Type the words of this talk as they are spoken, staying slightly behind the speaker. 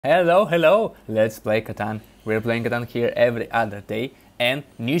Hello, hello! Let's play Catan. We're playing Catan here every other day, and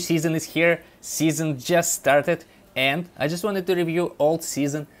new season is here. Season just started, and I just wanted to review old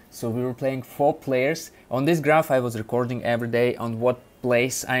season. So we were playing 4 players. On this graph I was recording every day on what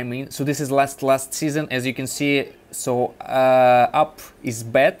place I'm in. So this is last season, as you can see. So up is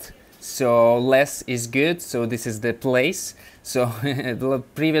bad, so less is good. So this is the place. So the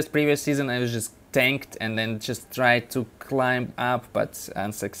previous season I was just tanked and then just tried to climb up, but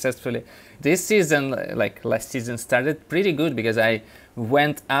unsuccessfully. This season, like last season, started pretty good because I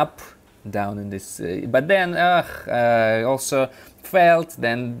went up, down in this, but then also failed,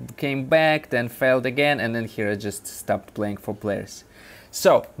 then came back, then failed again, and then here I just stopped playing 4 players.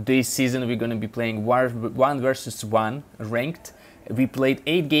 So this season we're gonna be playing 1 versus 1 ranked. We played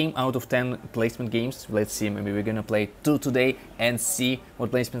 8 games out of 10 placement games. Let's see, maybe we're gonna play 2 today and see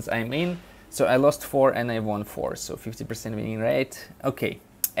what placements I'm in. So I lost 4 and I won 4, so 50% winning rate. Okay,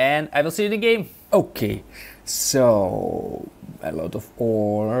 and I will see you in the game. Okay, so a lot of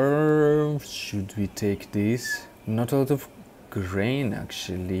ore. Should we take this? Not a lot of grain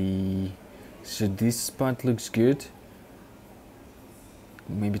actually. So this spot looks good.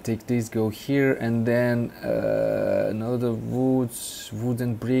 Maybe take this, go here, and then another wood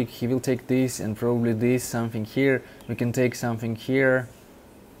and brick. He will take this and probably this, something here. We can take something here.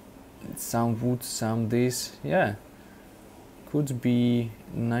 Some wood, some this, yeah, could be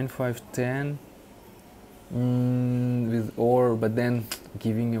 9, 5, 10 with ore, but then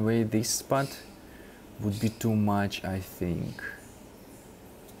giving away this spot would be too much, I think.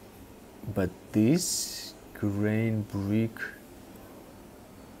 But this grain, brick,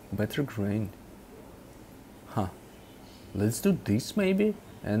 better grain, huh? Let's do this maybe,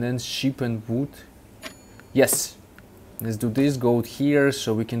 and then sheep and wood. Yes. Let's do this, go here,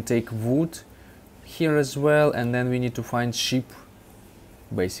 so we can take wood here as well, and then we need to find sheep,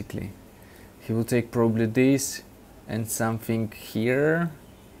 basically. He will take probably this and something here,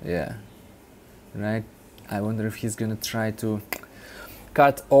 yeah, right? I wonder if he's gonna try to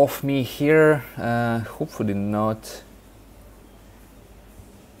cut off me here, hopefully not,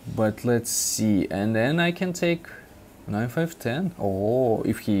 but let's see. And then I can take 9, 5, 10, oh,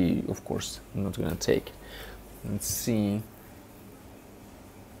 if he, of course, I'm not gonna take it. Let's see.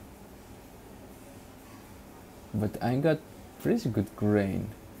 But I got pretty good grain.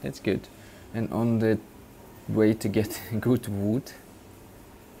 That's good. And on the way to get good wood.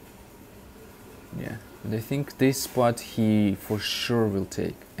 Yeah. But I think this spot he for sure will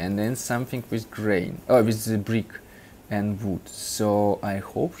take. And then something with grain. Oh, with the brick and wood. So I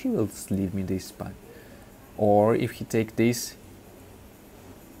hope he will leave me this spot. Or if he take this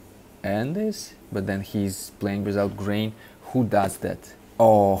and this, but then he's playing without grain. Who does that?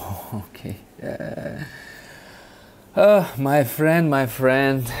 Oh, okay. My friend.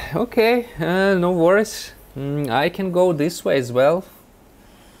 Okay, no worries. I can go this way as well.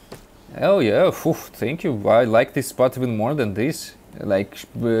 Oh yeah, thank you. I like this spot even more than this. Like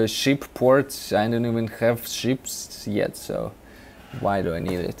ship ports, I don't even have ships yet, so why do I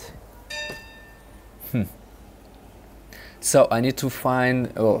need it? So I need to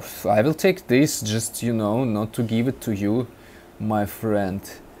find, oh, I will take this, just, you know, not to give it to you, my friend.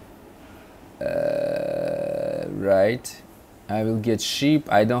 Right, I will get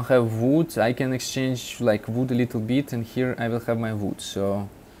sheep. I don't have wood. I can exchange like wood a little bit, and here I will have my wood, so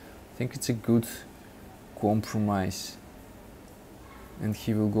I think it's a good compromise. And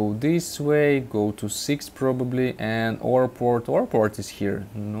he will go this way, go to 6 probably, and ore port is here,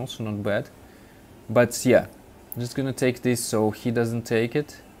 also not bad. But yeah, I'm just gonna take this so he doesn't take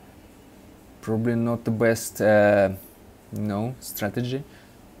it. Probably not the best strategy,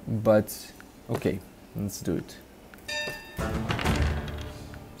 but okay, let's do it.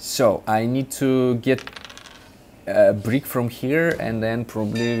 So I need to get a brick from here, and then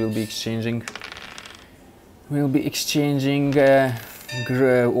probably we'll be exchanging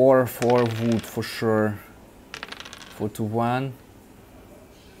ore for wood for sure. 4 to 1.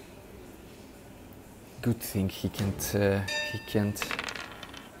 Good thing he can't,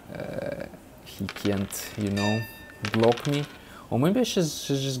 you know, block me. Or maybe she's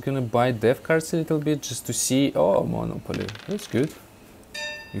just gonna buy dev cards a little bit just to see. Oh, monopoly, that's good.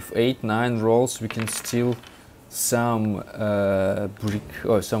 With 8, 9 rolls, we can steal some brick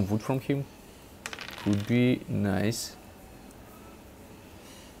or some wood from him. Could be nice.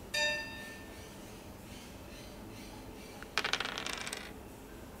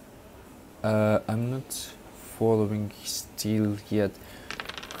 I'm not following still yet.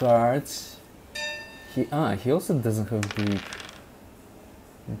 Cards. He also doesn't have brick.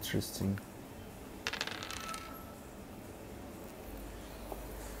 Interesting.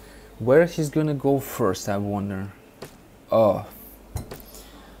 Where he's gonna go first, I wonder. Oh.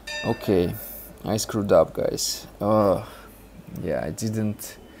 Okay. I screwed up, guys. Oh. Yeah, I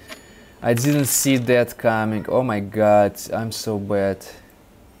didn't see that coming. Oh my god, I'm so bad.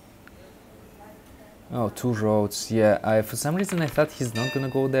 Oh, 2 roads. Yeah, for some reason I thought he's not gonna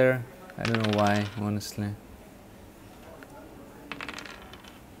go there. I don't know why, honestly.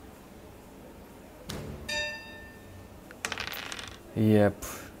 Yep.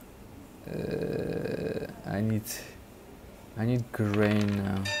 I need grain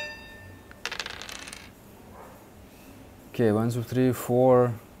now. Okay, 1, 2, 3,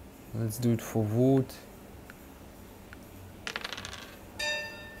 4. Let's do it for wood.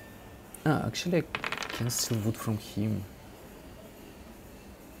 Ah, actually I can steal wood from him.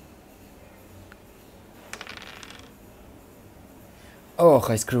 Oh,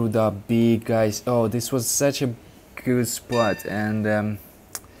 I screwed up big, guys. Oh, this was such a good spot, and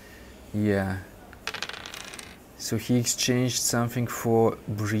yeah. So he exchanged something for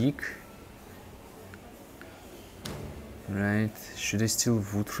brick. Right, should I steal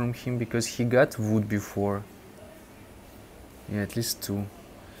wood from him? Because he got wood before. Yeah, at least 2.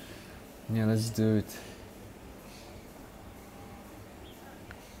 Yeah, let's do it.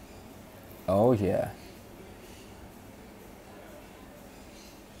 Oh yeah.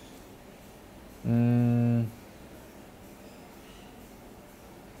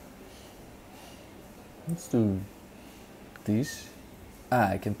 Let's do this. Ah,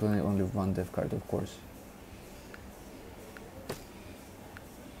 I can play only 1 dev card, of course.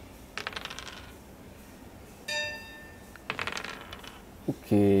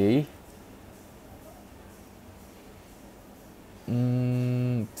 Okay.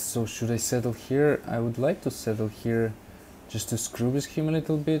 So should I settle here? I would like to settle here just to screw with him a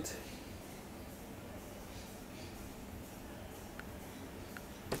little bit.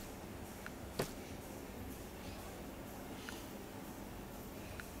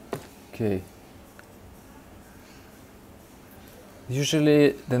 Okay.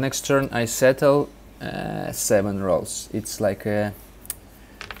 Usually the next turn I settle 7 rolls. It's like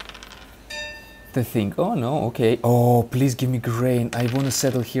the thing. Oh no, okay. Oh, please give me grain. I wanna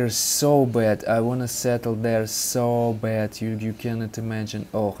settle here so bad. I wanna settle there so bad. You cannot imagine.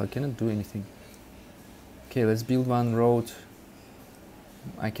 Oh, I cannot do anything. Okay, let's build 1 road.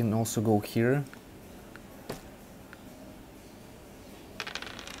 I can also go here.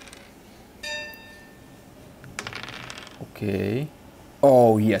 Okay.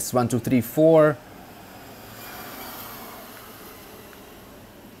 Oh yes, 1, 2, 3, 4.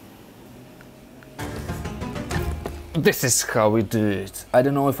 This is how we do it. I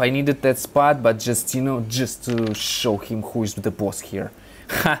don't know if I needed that spot, but just, you know, just to show him who is the boss here.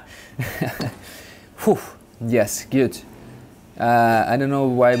 Whew. Yes, good. I don't know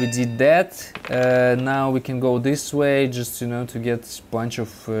why we did that. Now we can go this way, just, you know, to get a bunch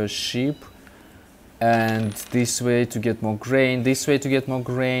of sheep. And this way to get more grain, this way to get more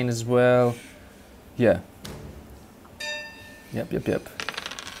grain as well. Yeah. Yep.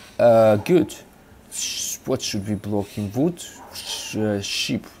 Good. What should we block him? Wood?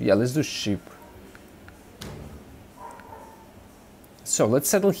 Sheep. Yeah, let's do sheep. So let's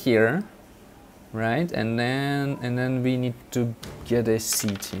settle here, right? And then we need to get a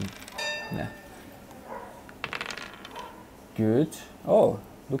seating. Yeah. Good. Oh,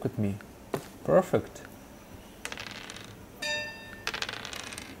 look at me. Perfect.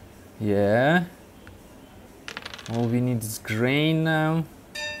 Yeah. All we need is grain now.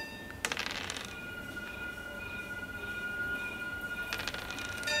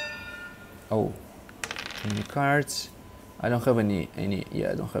 Oh, too many cards. I don't have any.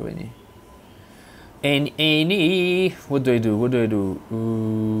 Yeah, I don't have any. Any. What do I do?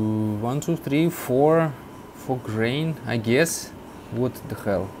 1, 2, 3, 4 for grain, I guess. What the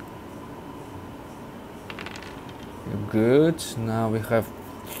hell? Good. Now we have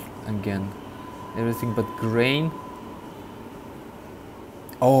again everything but grain.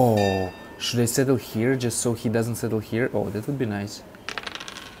 Oh, should I settle here just so he doesn't settle here? Oh, that would be nice.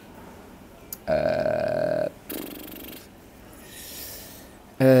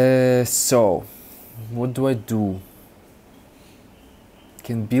 So what do I do?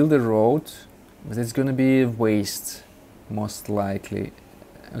 Can build a road, but it's gonna be a waste most likely.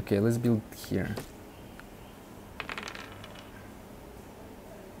 Okay, let's build here.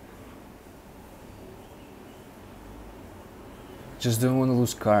 Just don't want to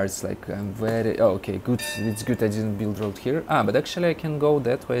lose cards, like I'm very... Oh, okay, good, it's good I didn't build road here. Ah, but actually I can go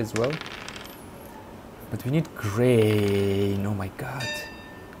that way as well. But we need grain, oh my god.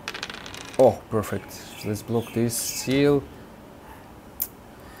 Oh, perfect. Let's block this seal.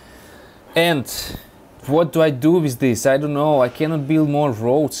 And what do I do with this? I don't know. I cannot build more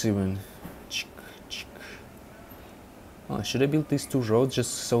roads even. Oh, should I build these 2 roads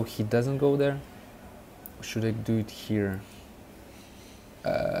just so he doesn't go there? Or should I do it here?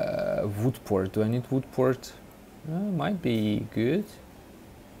 Woodport. Do I need Woodport? Might be good.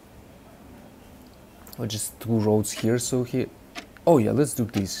 Or just 2 roads here so he... Oh yeah, let's do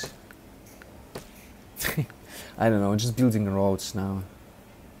this. I don't know, just building roads now.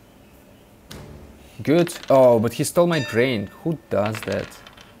 Good. Oh, but he stole my grain. Who does that?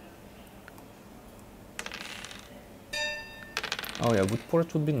 Oh yeah,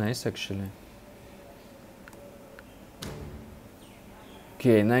 Woodport would be nice actually.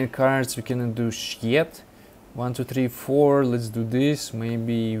 Okay, 9 cards, we cannot do yet. 1, 2, 3, 4, let's do this.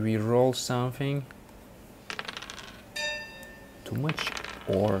 Maybe we roll something. Too much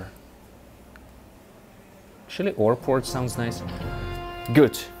ore. Actually, ore port sounds nice.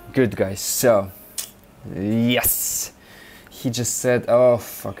 Good, good guys, so... Yes! He just said, oh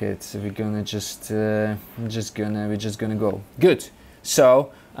fuck it, we're gonna we're just gonna go. Good.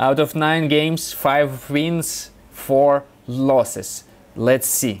 So out of 9 games, 5 wins, 4 losses. Let's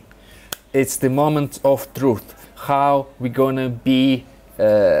see. It's the moment of truth. How we gonna be,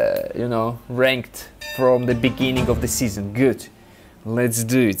 you know, ranked from the beginning of the season. Good. Let's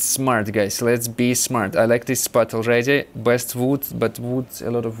do it. Smart guys. Let's be smart. I like this spot already. Best wood, but wood,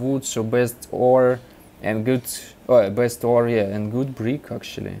 a lot of wood. So best ore. And good, oh, best ore, yeah, and good brick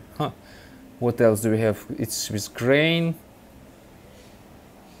actually. Huh. What else do we have? It's with grain.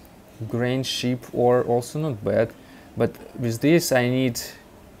 Grain, sheep, ore, also not bad. But with this I need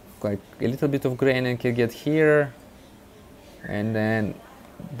like a little bit of grain I can get here. And then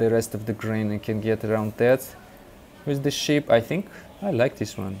the rest of the grain I can get around that. With the sheep, I think I like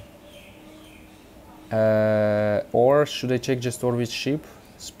this one. Or should I check just ore with sheep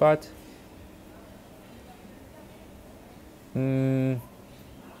spot?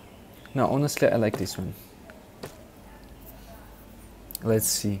 No, honestly, I like this one. Let's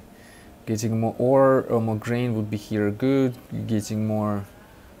see. Getting more ore or more grain would be here good. Getting more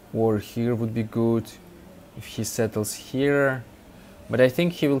ore here would be good if he settles here. But I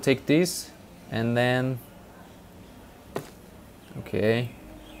think he will take this and then... Okay.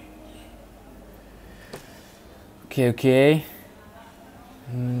 Okay.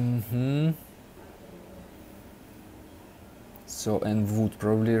 So, and wood,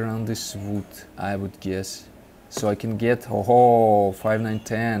 probably around this wood, I would guess. So I can get, 5, 9,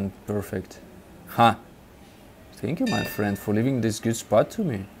 10, perfect. Huh. Thank you, my friend, for leaving this good spot to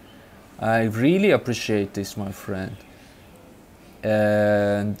me. I really appreciate this, my friend.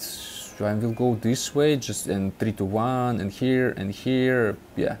 And I will go this way, just in 3 to 1, and here,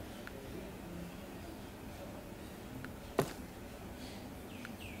 yeah.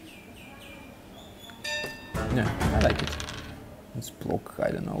 Yeah, I like it. Let's block,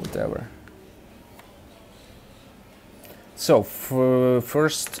 I don't know, whatever. So, for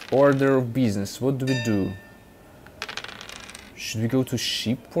first order of business, what do we do? Should we go to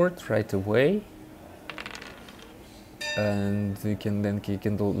Sheepport right away? And we can then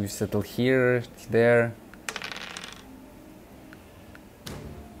we settle here, there.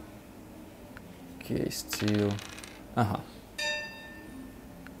 Okay, still.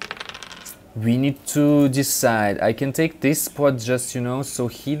 We need to decide. I can take this spot just, you know, so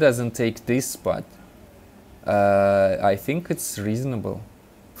he doesn't take this spot. I think it's reasonable.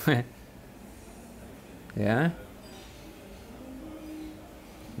 Yeah?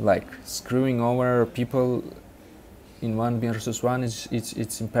 Like, screwing over people in 1 versus 1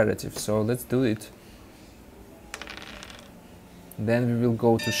 it's imperative, so let's do it. Then we will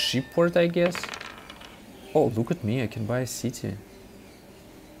go to Sheepport, I guess. Oh, look at me, I can buy a city.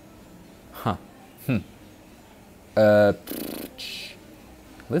 Huh.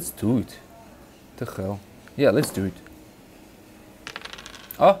 Let's do it. What the hell? Yeah, let's do it.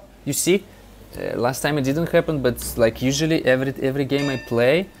 Oh, you see? Last time it didn't happen, but like usually every game I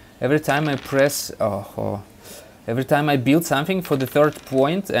play, every time I press... every time I build something for the 3rd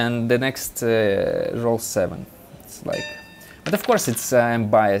point and the next roll 7. It's like... But of course it's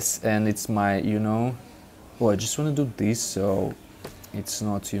I'm biased and it's my, you know... Oh, I just want to do this so it's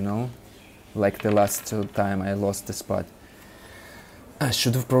not, you know... Like the last time I lost the spot. I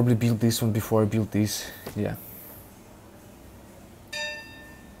should have probably built this one before I built this. Yeah.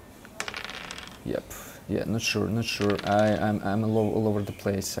 Yep. Yeah, not sure. I'm all over the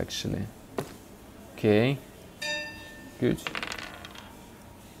place actually. Okay. Good.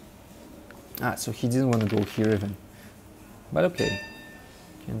 So he didn't want to go here even. But okay.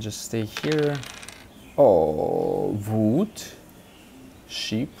 Can just stay here. Oh, wood.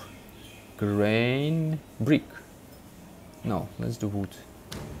 Sheep. grain, brick. No, let's do wood.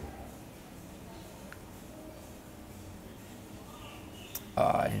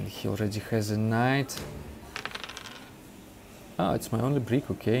 And he already has a knight. Ah, it's my only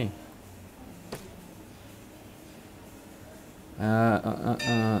brick, okay.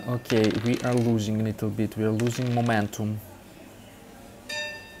 Okay, we are losing a little bit, we are losing momentum.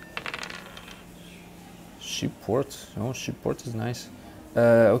 Shipport, oh, shipport is nice.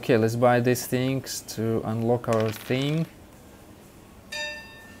 Okay, let's buy these things to unlock our thing.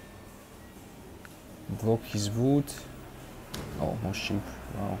 Block his wood. Oh, more sheep,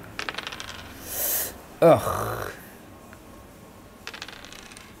 wow. Ugh.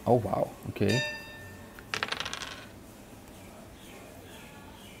 Oh wow, okay.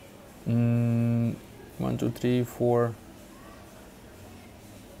 1, 2, 3, 4.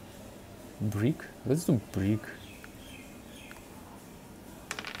 Brick? Let's do brick.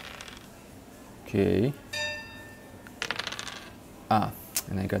 Okay. Ah,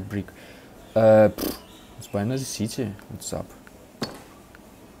 and I got brick. Let's buy another city. What's up?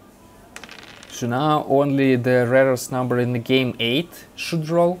 So now only the rarest number in the game, 8, should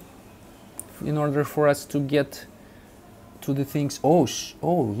roll in order for us to get to the things. Oh,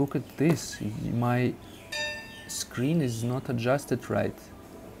 look at this. My screen is not adjusted right.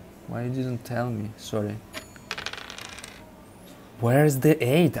 Why you didn't tell me? Sorry. Where's the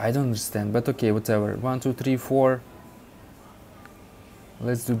 8? I don't understand, but okay, whatever. 1, 2, 3, 4.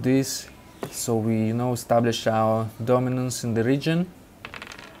 Let's do this so we, you know, establish our dominance in the region.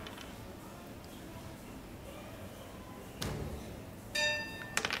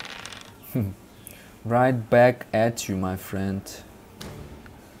 Right back at you, my friend.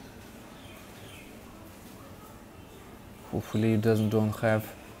 Hopefully it don't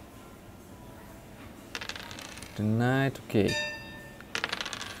have the knight. Okay.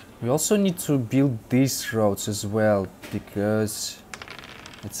 We also need to build these roads as well, because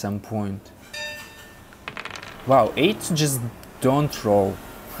at some point. Wow, 8 just don't roll.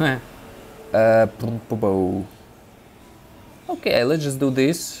 Okay, let's just do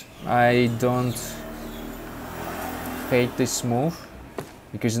this. I don't hate this move,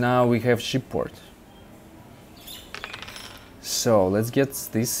 because now we have shipport. So let's get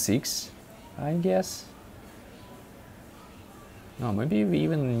this 6, I guess. No, maybe we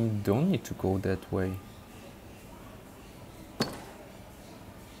even don't need to go that way.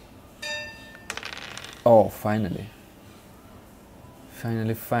 Oh, finally.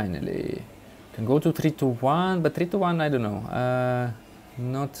 Finally. Can go to 3 to 1, but 3 to 1, I don't know.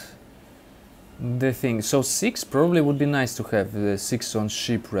 Not the thing. So 6 probably would be nice to have the 6 on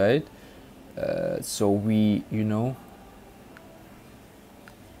ship, right? So we, you know,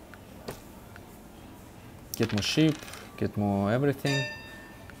 get more sheep, get more everything.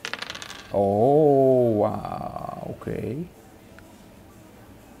 Oh, wow, okay.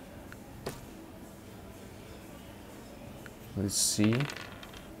 Let's see.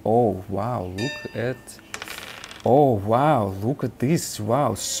 Oh, wow, look at... Oh, wow, look at this.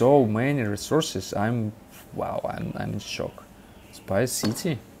 Wow, so many resources. I'm in shock. Spy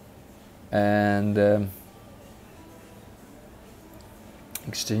city. And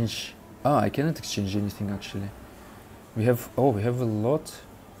exchange. Ah, I cannot exchange anything actually. We have a lot.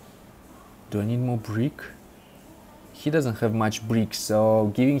 Do I need more brick? He doesn't have much brick,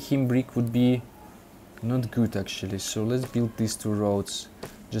 so giving him brick would be not good actually. So let's build these 2 roads,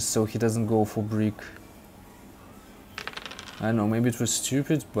 just so he doesn't go for brick. I don't know, maybe it was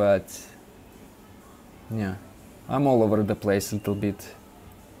stupid, but yeah, I'm all over the place a little bit.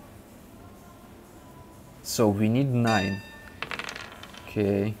 So we need 9.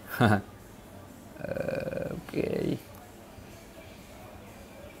 Okay. Okay.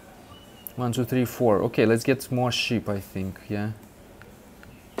 1, 2, 3, 4. Okay, let's get more sheep, I think. Yeah.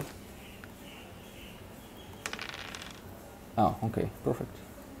 Oh, okay, perfect.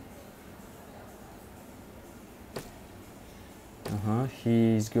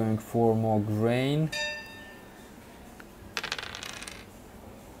 He's going for more grain.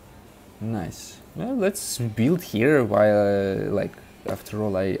 Nice. Well, let's build here while, like, after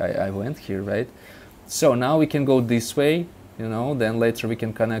all, I went here, right? So now we can go this way, you know, then later we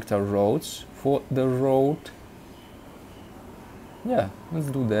can connect our roads for the road. Yeah, let's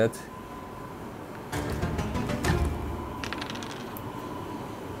do that.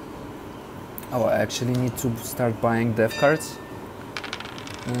 Oh, I actually need to start buying dev cards.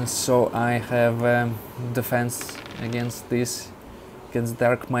 So I have defense against this, against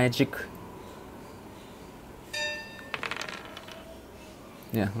dark magic.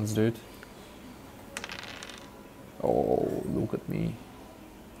 Yeah, let's do it. Oh, look at me.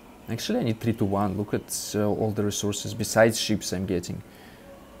 Actually, I need 3 to 1. Look at all the resources besides ships I'm getting.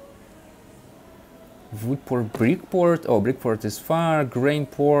 Woodport, Brickport. Oh, Brickport is far.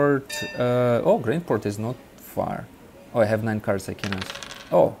 Grainport. Oh, Grainport is not far. Oh, I have 9 cards. I cannot.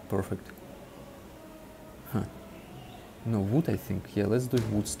 Oh, perfect. Huh. No, wood, I think. Yeah, let's do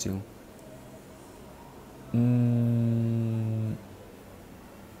wood still.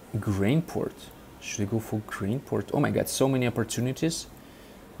 Grainport. Should I go for Grainport? Oh my god, so many opportunities.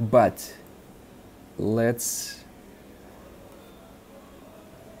 But let's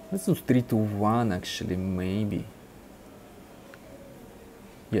do 3 to 1 actually, maybe.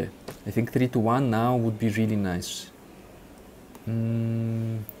 Yeah, I think 3 to 1 now would be really nice.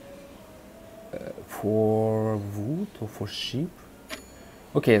 For wood or for sheep?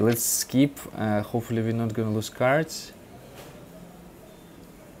 Okay, let's skip. Hopefully we're not gonna lose cards.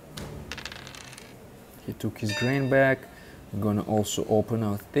 He took his grain back. We're gonna also open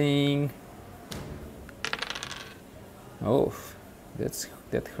our thing. Oh,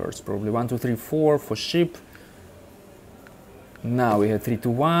 that hurts probably. 1, 2, 3, 4 for sheep. Now we have 3 to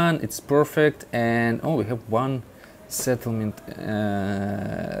 1. It's perfect, and oh, we have 1 settlement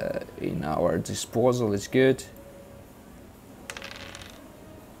in our disposal. It's good.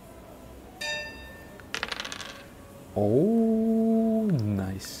 Oh,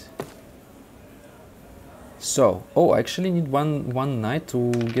 nice. So, oh, I actually need one knight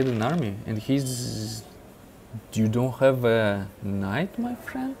to get an army, and he's... You don't have a knight, my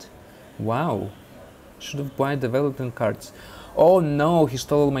friend? Wow. Should have bought development cards. Oh no, he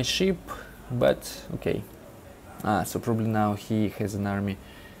stole my ship, but okay. Ah, so probably now he has an army,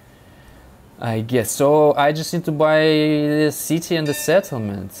 I guess. So I just need to buy the city and the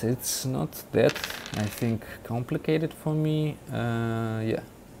settlement. It's not that, I think, complicated for me. Yeah.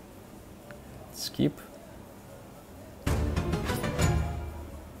 Skip.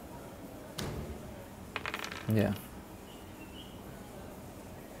 Yeah.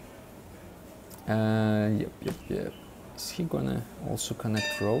 Yep. Is he gonna also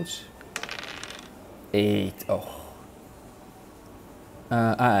connect roads? 8. Oh.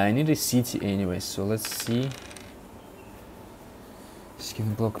 I need a city anyway, so let's see. He's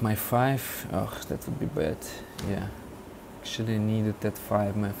gonna block my 5. Oh, that would be bad. Yeah. Actually needed that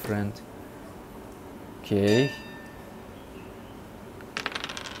 5, my friend. Okay.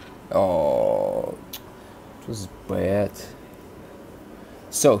 Oh, it was bad.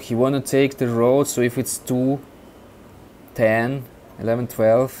 So he wanna take the road, so if it's 2, 10, 11,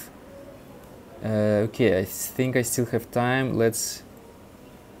 12. Okay, I think I still have time. Let's...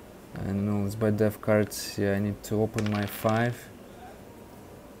 I don't know, let's buy death cards. Yeah, I need to open my 5.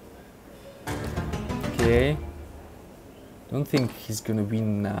 Okay. Don't think he's gonna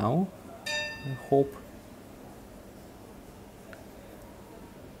win now. I hope.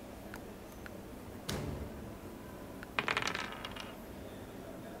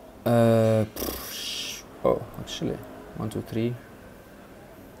 Oh, actually, 1, 2, 3.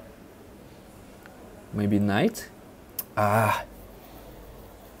 Maybe knight? Ah.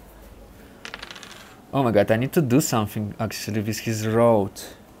 Oh my god, I need to do something actually with his road.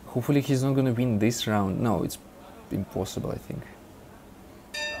 Hopefully he's not gonna win this round. No, it's impossible, I think.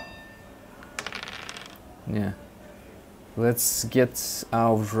 Yeah. Let's get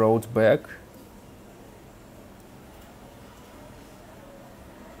our road back.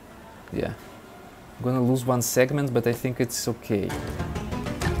 Yeah. I'm gonna lose 1 segment, but I think it's okay.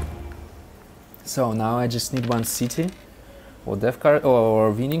 So now I just need 1 city, or death card, or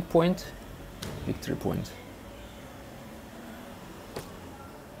winning point, victory point.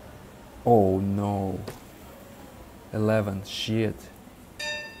 Oh no. 11, shit.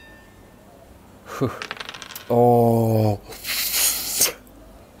 Oh.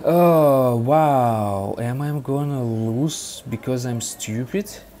 Oh, wow. Am I gonna lose because I'm stupid?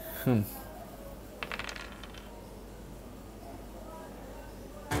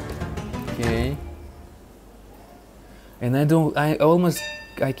 Okay. And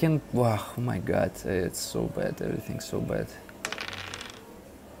I can't, wow, oh my god, it's so bad, everything's so bad.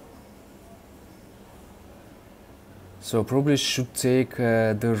 So probably should take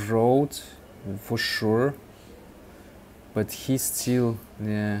the road for sure, but he's still,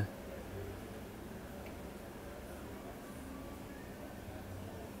 yeah.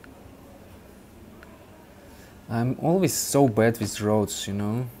 I'm always so bad with roads, you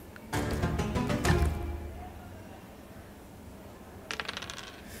know.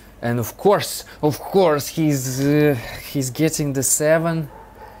 And of course, he's getting the 7.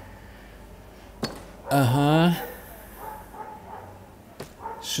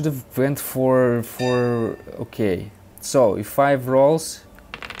 Should have went for okay. So if 5 rolls,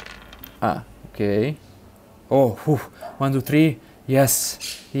 Ah, okay. Oh, whew. 1, 2, 3. Yes,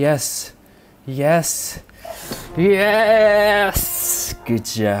 yes, yes, yes. Good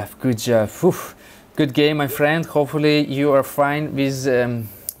job, good job. Whew. Good game, my friend. Hopefully you are fine with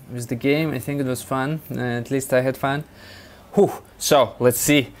the game. I think it was fun. At least I had fun. Whew. So let's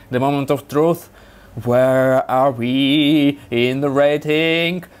see the moment of truth. Where are we in the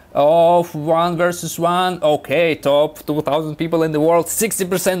rating of 1 versus 1? Okay, top 2,000 people in the world,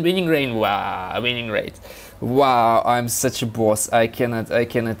 60% winning rate. Wow, winning rate. Wow, I'm such a boss. I cannot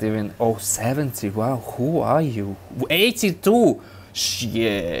even. Oh, 70. Wow, who are you? 82.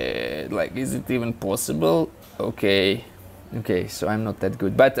 Shit. Like, is it even possible? Okay. Okay, so I'm not that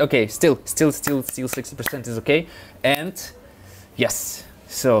good, but okay, still 60% is okay. And yes,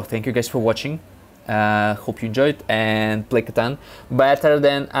 so thank you guys for watching. Hope you enjoyed and play Catan better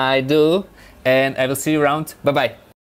than I do, and I will see you around. Bye bye.